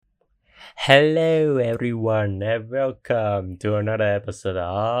Hello, everyone, and welcome to another episode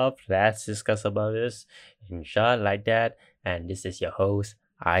of Let's Discuss About This in short, like that. And this is your host,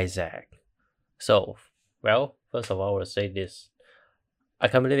 Isaac. So, first of all, I will say this: I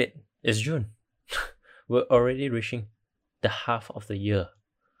can't believe it. It's June. We're already reaching the half of the year,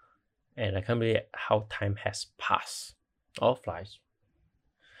 and I can't believe how time has passed. All flies.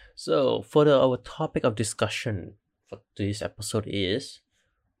 So, our topic of discussion for this episode is,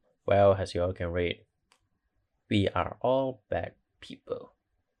 as you all can read, we are all bad people.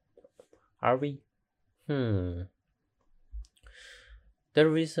 Are we? Hmm. The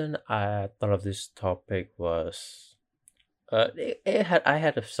reason I thought of this topic was, I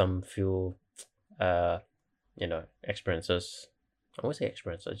had some few, uh, experiences. I won't say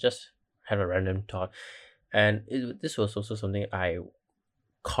experiences. Just had a random thought, and this was also something I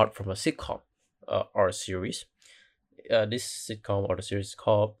caught from a sitcom, or a series. This sitcom or the series is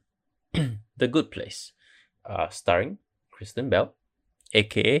called The Good Place, starring Kristen Bell,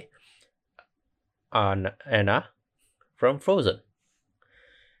 aka Anna from Frozen.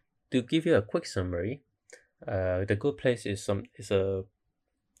 To give you a quick summary, The Good Place it's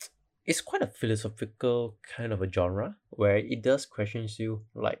quite a philosophical kind of a genre where it does questions you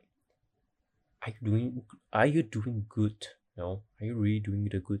like, are you doing good? Are you really doing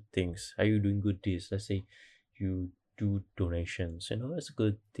the good things? Are you doing good deeds? Let's say you do donations, that's a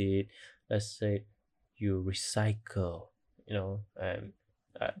good deed. Let's say you recycle, and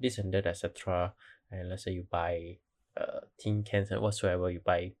this and that, etc. And let's say you buy tin cans and whatsoever you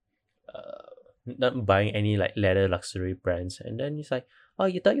buy, uh, not buying any like leather luxury brands, and then it's like, oh,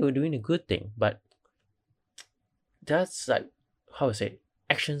 you thought you were doing a good thing, but that's like, how to say,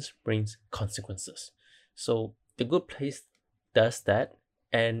 actions brings consequences. So the Good Place does that,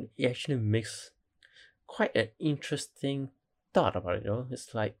 and it actually makes quite an interesting thought about it.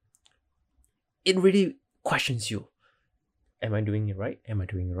 It's like it really questions you: am I doing it right? Am I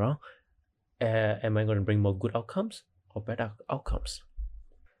doing it wrong? Am I going to bring more good outcomes or bad outcomes?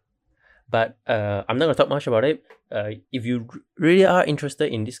 But I'm not gonna talk much about it. If you really are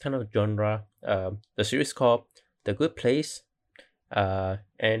interested in this kind of genre, the series called The Good Place,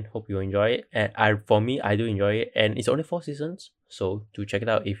 and hope you enjoy it. And for me, I do enjoy it, and it's only 4 seasons, so do check it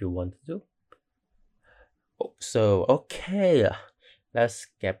out if you want to. So okay, let's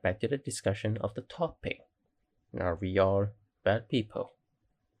get back to the discussion of the topic. Are we all bad people?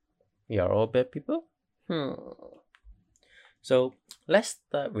 We are all bad people. Hmm. So let's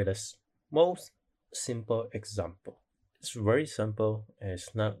start with a most simple example. It's very simple and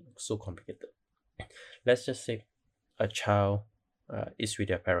it's not so complicated. Let's just say a child is with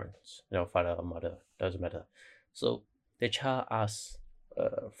their parents, father or mother, doesn't matter. So the child asks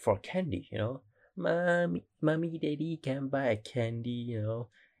for candy, mommy, daddy, can buy a candy,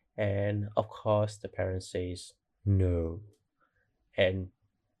 and of course the parent says no. And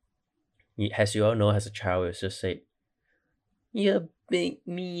as you all know, as a child, it's just say, "You big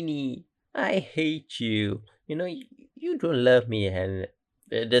meanie, I hate you. You don't love me," and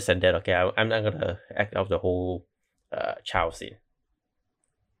this and that. Okay, I'm not gonna act out the whole child scene.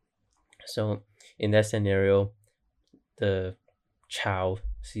 So in that scenario, the child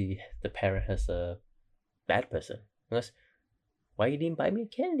see the parent as a bad person because, why you didn't buy me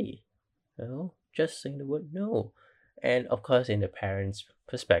candy? Just saying the word no. And of course, in the parent's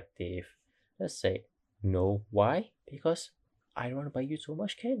perspective, let's say no. Why? Because I don't want to buy you so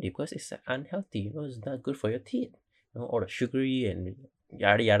much candy because it's unhealthy. It's not good for your teeth. All the sugary and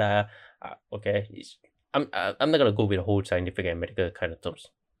yada yada. Okay, I'm not gonna go with the whole scientific and medical kind of terms.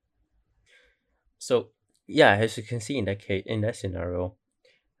 So yeah, as you can see in that case, in that scenario,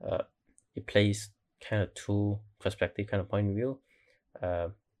 uh, it plays kind of two perspective kind of point of view. uh,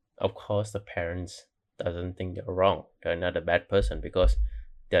 of course the parents doesn't think they're wrong, they're not a bad person because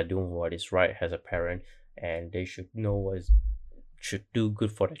they're doing what is right as a parent, and they should know what should do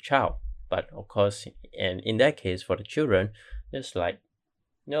good for the child. But of course, and in that case for the children, it's like,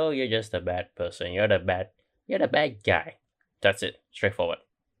 no, you're just a bad person, you're the bad guy. That's it, straightforward.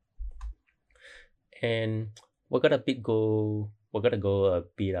 And we're gonna go a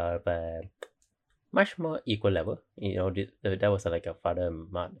bit of a much more equal level. That was like a father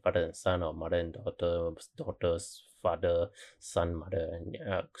and son, or mother and daughter's father, son, mother, and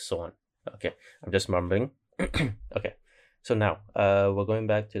so on. Okay, I'm just mumbling. Okay, so now we're going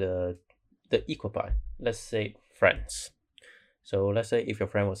back to the equal part. Let's say friends. So let's say if your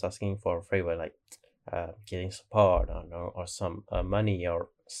friend was asking for a favor, like getting support, or no, or some money, or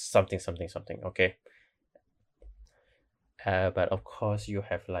something, something, something. Okay, but of course you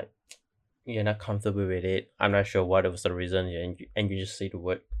have like, you're not comfortable with it. I'm not sure what was the reason, and you just say the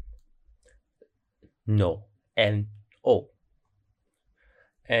word no, and oh.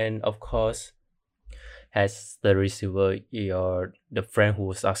 And of course, as the receiver, the friend who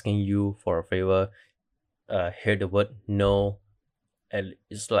was asking you for a favor, hear the word no, and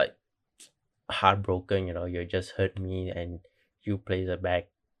it's like heartbroken. You just hurt me, and you play the bad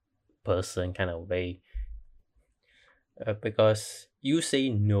person kind of way. Because you say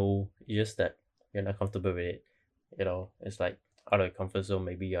no, it's just that you're not comfortable with it. It's like out of your comfort zone.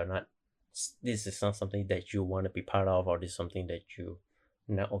 Maybe you're not. This is not something that you want to be part of, or this is something that you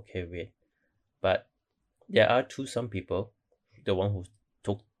not okay with. But there are some people, the one who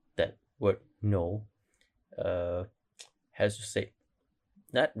took that word no, uh, has to say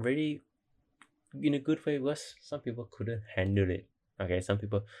not really in a good way, because some people couldn't handle it. Okay, some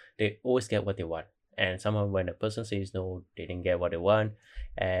people, they always get what they want, and somehow when a person says no, they didn't get what they want,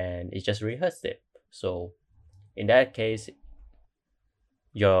 and it just really hurts them. So in that case,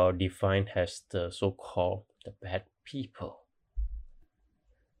 you're defined as the so-called the bad people.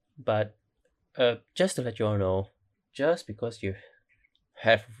 But just to let you all know, just because you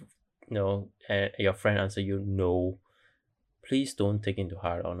have your friend answer you no, please don't take into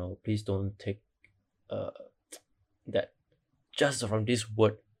heart, or no, please don't take uh that just from this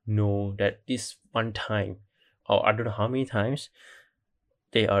word no, that this one time, or I don't know how many times,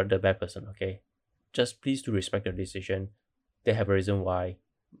 they are the bad person. Okay, just please do respect their decision. They have a reason why.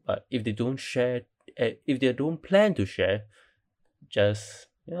 But if they don't share, if they don't plan to share, just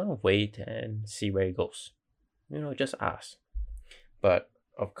wait and see where it goes. Just ask. But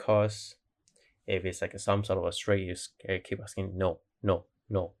of course, if it's like some sort of a stray, you keep asking no, no,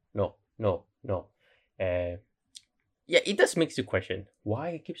 no, no, no, no. uh yeah, it does makes you question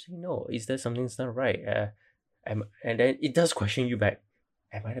why you keep saying no. Is there something that's not right? And then it does question you back.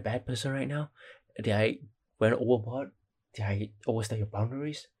 Am I the bad person right now? Did I went overboard? Did I overstep your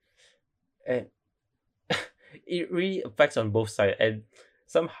boundaries? And it really affects on both sides. And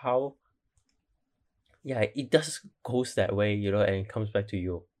somehow, yeah, it does goes that way, and it comes back to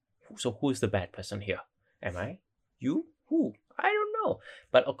you. So who is the bad person here? Am I? You? Who? I don't know.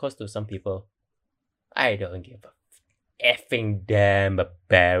 But of course, to some people, I don't give a effing damn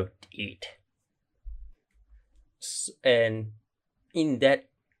about it. And in that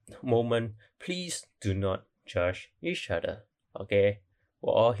moment, please do not judge each other. Okay?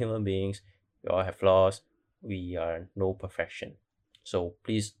 We're all human beings. We all have flaws. We are no perfection. So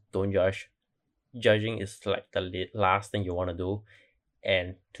please don't judge. Judging is like the last thing you want to do.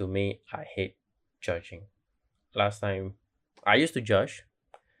 And to me, I hate judging. Last time, I used to judge,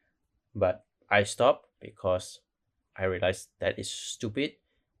 but I stopped because I realized that is stupid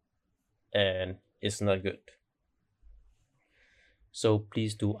and it's not good. So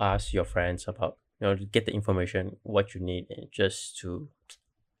please do ask your friends about, to get the information what you need, and just to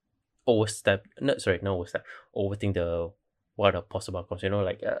overstep, not sorry, not overstep, overthink the what are possible outcomes.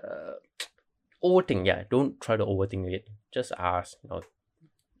 Like overthink. Yeah, don't try to overthink it. Just ask.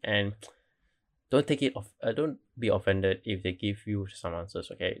 And don't take it off. Don't be offended if they give you some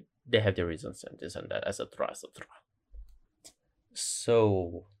answers. Okay, they have their reasons and this and that, etc., etc.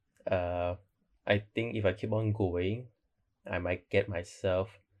 So, I think if I keep on going, I might get myself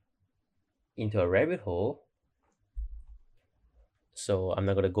into a rabbit hole. So I'm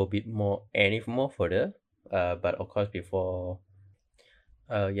not gonna go any more further. But of course, before,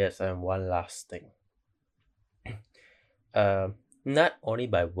 yes, and one last thing. Not only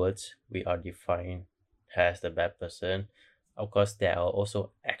by words we are defined as the bad person. Of course, there are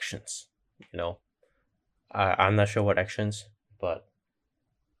also actions. You know, I'm not sure what actions, but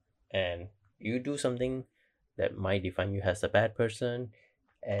and you do something that might define you as a bad person,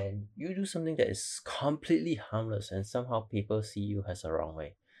 and you do something that is completely harmless, and somehow people see you as a wrong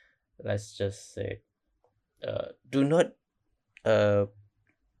way. Let's just say, do not uh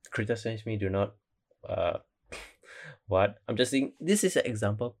criticize me. Do not uh what I'm just saying. This is an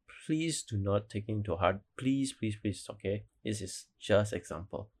example. Please do not take it into heart. Please, please, please. Okay, this is just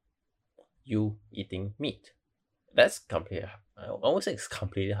example. You eating meat. That's completely. I almost say it's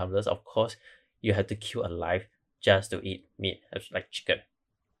completely harmless. Of course, you have to kill a life just to eat meat, like chicken.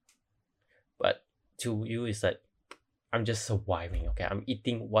 But to you, it's like I'm just surviving. Okay, I'm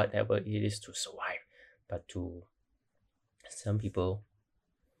eating whatever it is to survive. But to some people,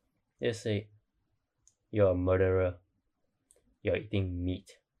 they say you're a murderer. You're eating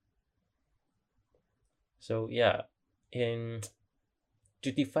meat. So yeah, in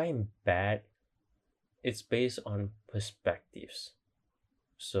to define bad, it's based on perspectives.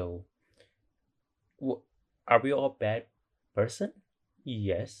 So, are we all bad person?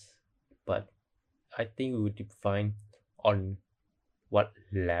 Yes, but I think we would define on what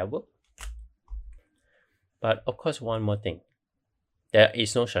level. But of course, one more thing. There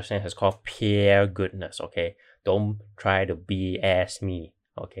is no such thing as called pure goodness, okay? Don't try to BS me,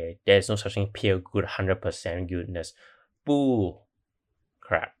 okay? There's no such thing pure good 100% goodness. Boo!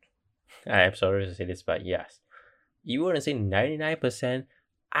 Crap. I am sorry to say this, but yes. You want to say 99%,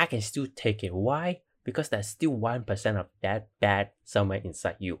 I can still take it. Why? Because there's still 1% of that bad somewhere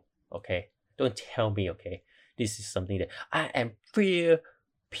inside you, okay? Don't tell me, okay? This is something that I am pure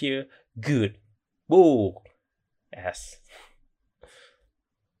good. Boo! Yes.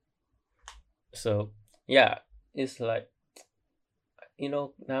 So yeah, it's like,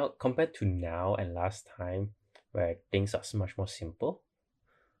 now compared to now and last time where things are so much more simple,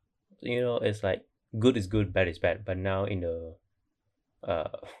 it's like good is good, bad is bad. But now uh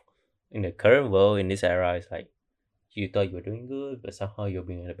in the current world, in this era, it's like you thought you were doing good, but somehow you're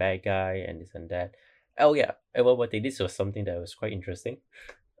being a bad guy and this and that. Oh yeah, and one more thing, this was something that was quite interesting.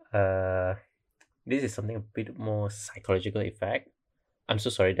 uh this is something a bit more psychological effect. I'm so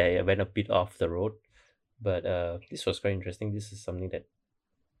sorry that I went a bit off the road, but this was quite interesting. This is something that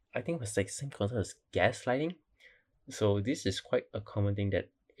I think was like same concept as gaslighting. So this is quite a common thing that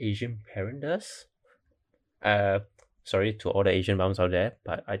Asian parent does. Uh, Sorry to all the Asian moms out there,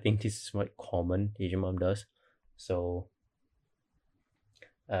 but I think this is what common Asian mom does. So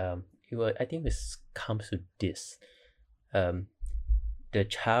I think this comes to this. Um, the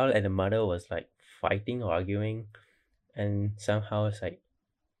child and the mother was like fighting or arguing, and somehow it's like,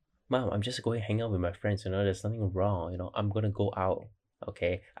 Mom, I'm just going to hang out with my friends. There's nothing wrong. I'm gonna go out.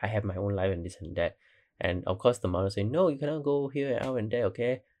 Okay, I have my own life and this and that. And of course, the mother say, no, you cannot go here and out and there.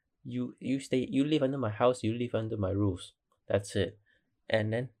 Okay, you stay. You live under my house. You live under my rules. That's it.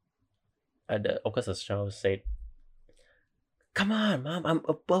 And then, of course, the child said, come on, Mom, I'm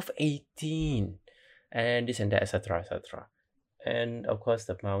above 18, and this and that, etc., etc. And of course,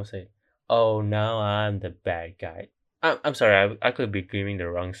 the mom said, oh, now I'm the bad guy. I'm sorry, I could be giving the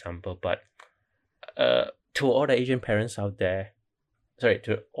wrong sample, but to all the Asian parents out there, sorry,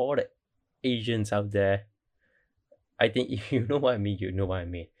 to all the Asians out there, I think if you know what I mean, you know what I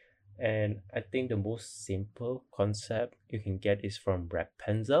mean. And I think the most simple concept you can get is from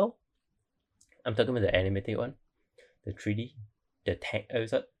Rapunzel. I'm talking about the animated one, the 3D,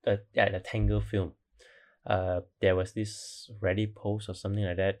 the Tangle film. There was this Reddit post or something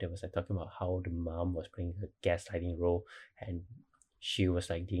like that. There was like talking about how the mom was playing the gaslighting role, and she was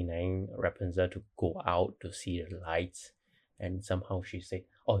like denying Rapunzel to go out to see the lights, and somehow she said,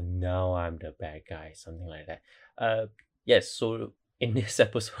 "Oh, now I'm the bad guy," something like that. Yes. So in this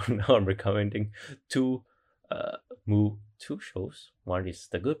episode, now I'm recommending two, two shows. One is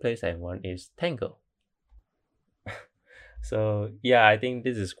The Good Place, and one is Tangle. So yeah, I think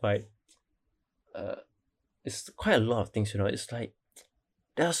this is uh it's quite a lot of things. It's like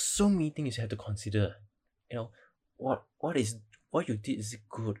there are so many things you have to consider. You know, what you did, is it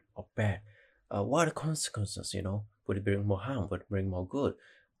good or bad? What are the consequences? Would it bring more harm? Would it bring more good?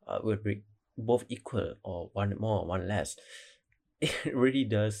 Would it bring both equal, or one more, one less? It really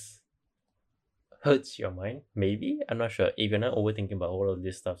does hurts your mind. Maybe, I'm not sure. If you're not overthinking about all of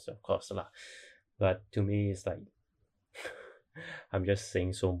this stuff, so of course lah. But to me, it's like I'm just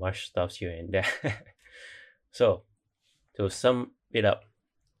saying so much stuff here and there. So to sum it up,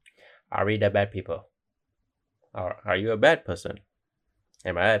 are we the bad people? Or are you a bad person?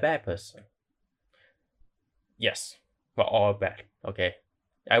 Am I a bad person? Yes, we're all bad. Okay,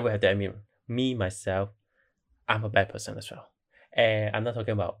 I will have to admit, me myself, I'm a bad person as well. And I'm not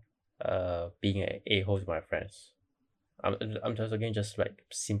talking about being an a-hole to my friends. I'm just talking just like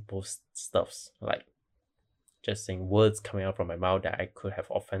simple stuffs, like just saying words coming out from my mouth that I could have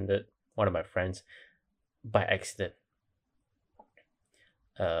offended one of my friends by accident.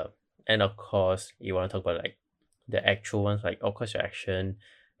 Uh, and of course, you want to talk about like the actual ones, like of course your action.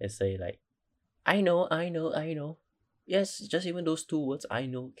 Let's say like, I know. Yes, just even those two words, I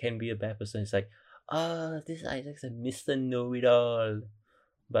know, can be a bad person. It's like, this Isaac's a Mr. Know It All.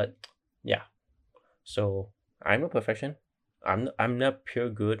 But yeah, so I'm no perfection. I'm not pure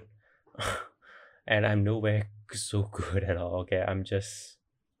good, and I'm nowhere so good at all. Okay, I'm just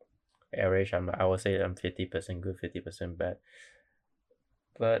average. I would say I'm 50% good, 50% bad.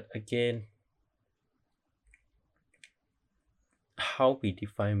 But again, how we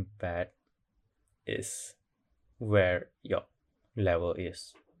define bad is where your level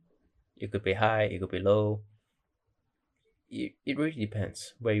is. It could be high, it could be low. It really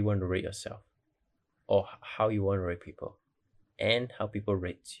depends where you want to rate yourself, or how you want to rate people, and how people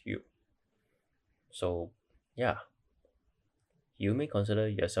rate you. So yeah, you may consider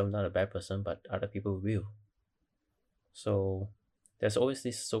yourself not a bad person, but other people will. So there's always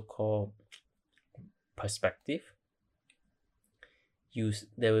this so-called perspective,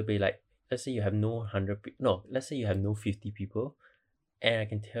 there will be like, let's say you have no 100 no, let's say you have no 50 people, and I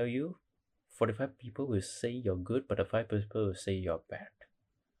can tell you 45 people will say you're good, but the 5 people will say you're bad.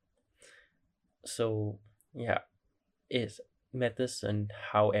 So yeah, it matters on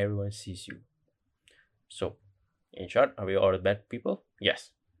how everyone sees you. So in short, are we all the bad people?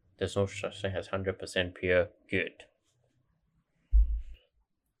 Yes. There's no such thing as 100% pure good.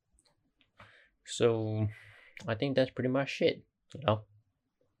 So I think that's pretty much it. You know,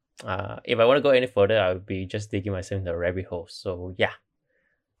 if I want to go any further, I would be just digging myself in the rabbit hole. So yeah.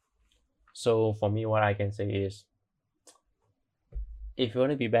 So for me, what I can say is, if you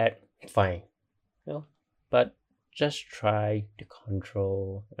want to be bad, fine. You know, but just try to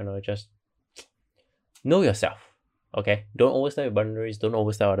control. Just know yourself. Okay, don't overstep your boundaries. Don't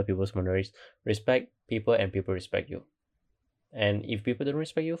overstep other people's boundaries. Respect people, and people respect you. And if people don't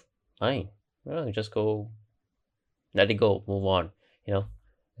respect you, fine. Just go, let it go, move on. You know,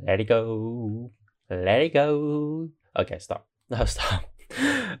 let it go, let it go. Okay, stop. Now stop.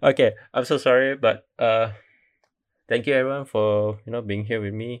 Okay, I'm so sorry, but thank you everyone for being here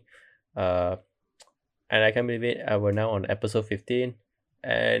with me. And I can't believe it. We're now on episode 15,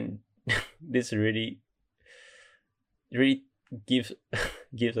 and this really gives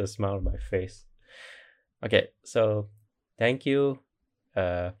gives a smile on my face. Okay, so thank you.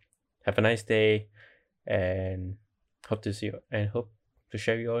 Have a nice day, and hope to see you and hope to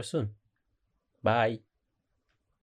share you all soon. Bye.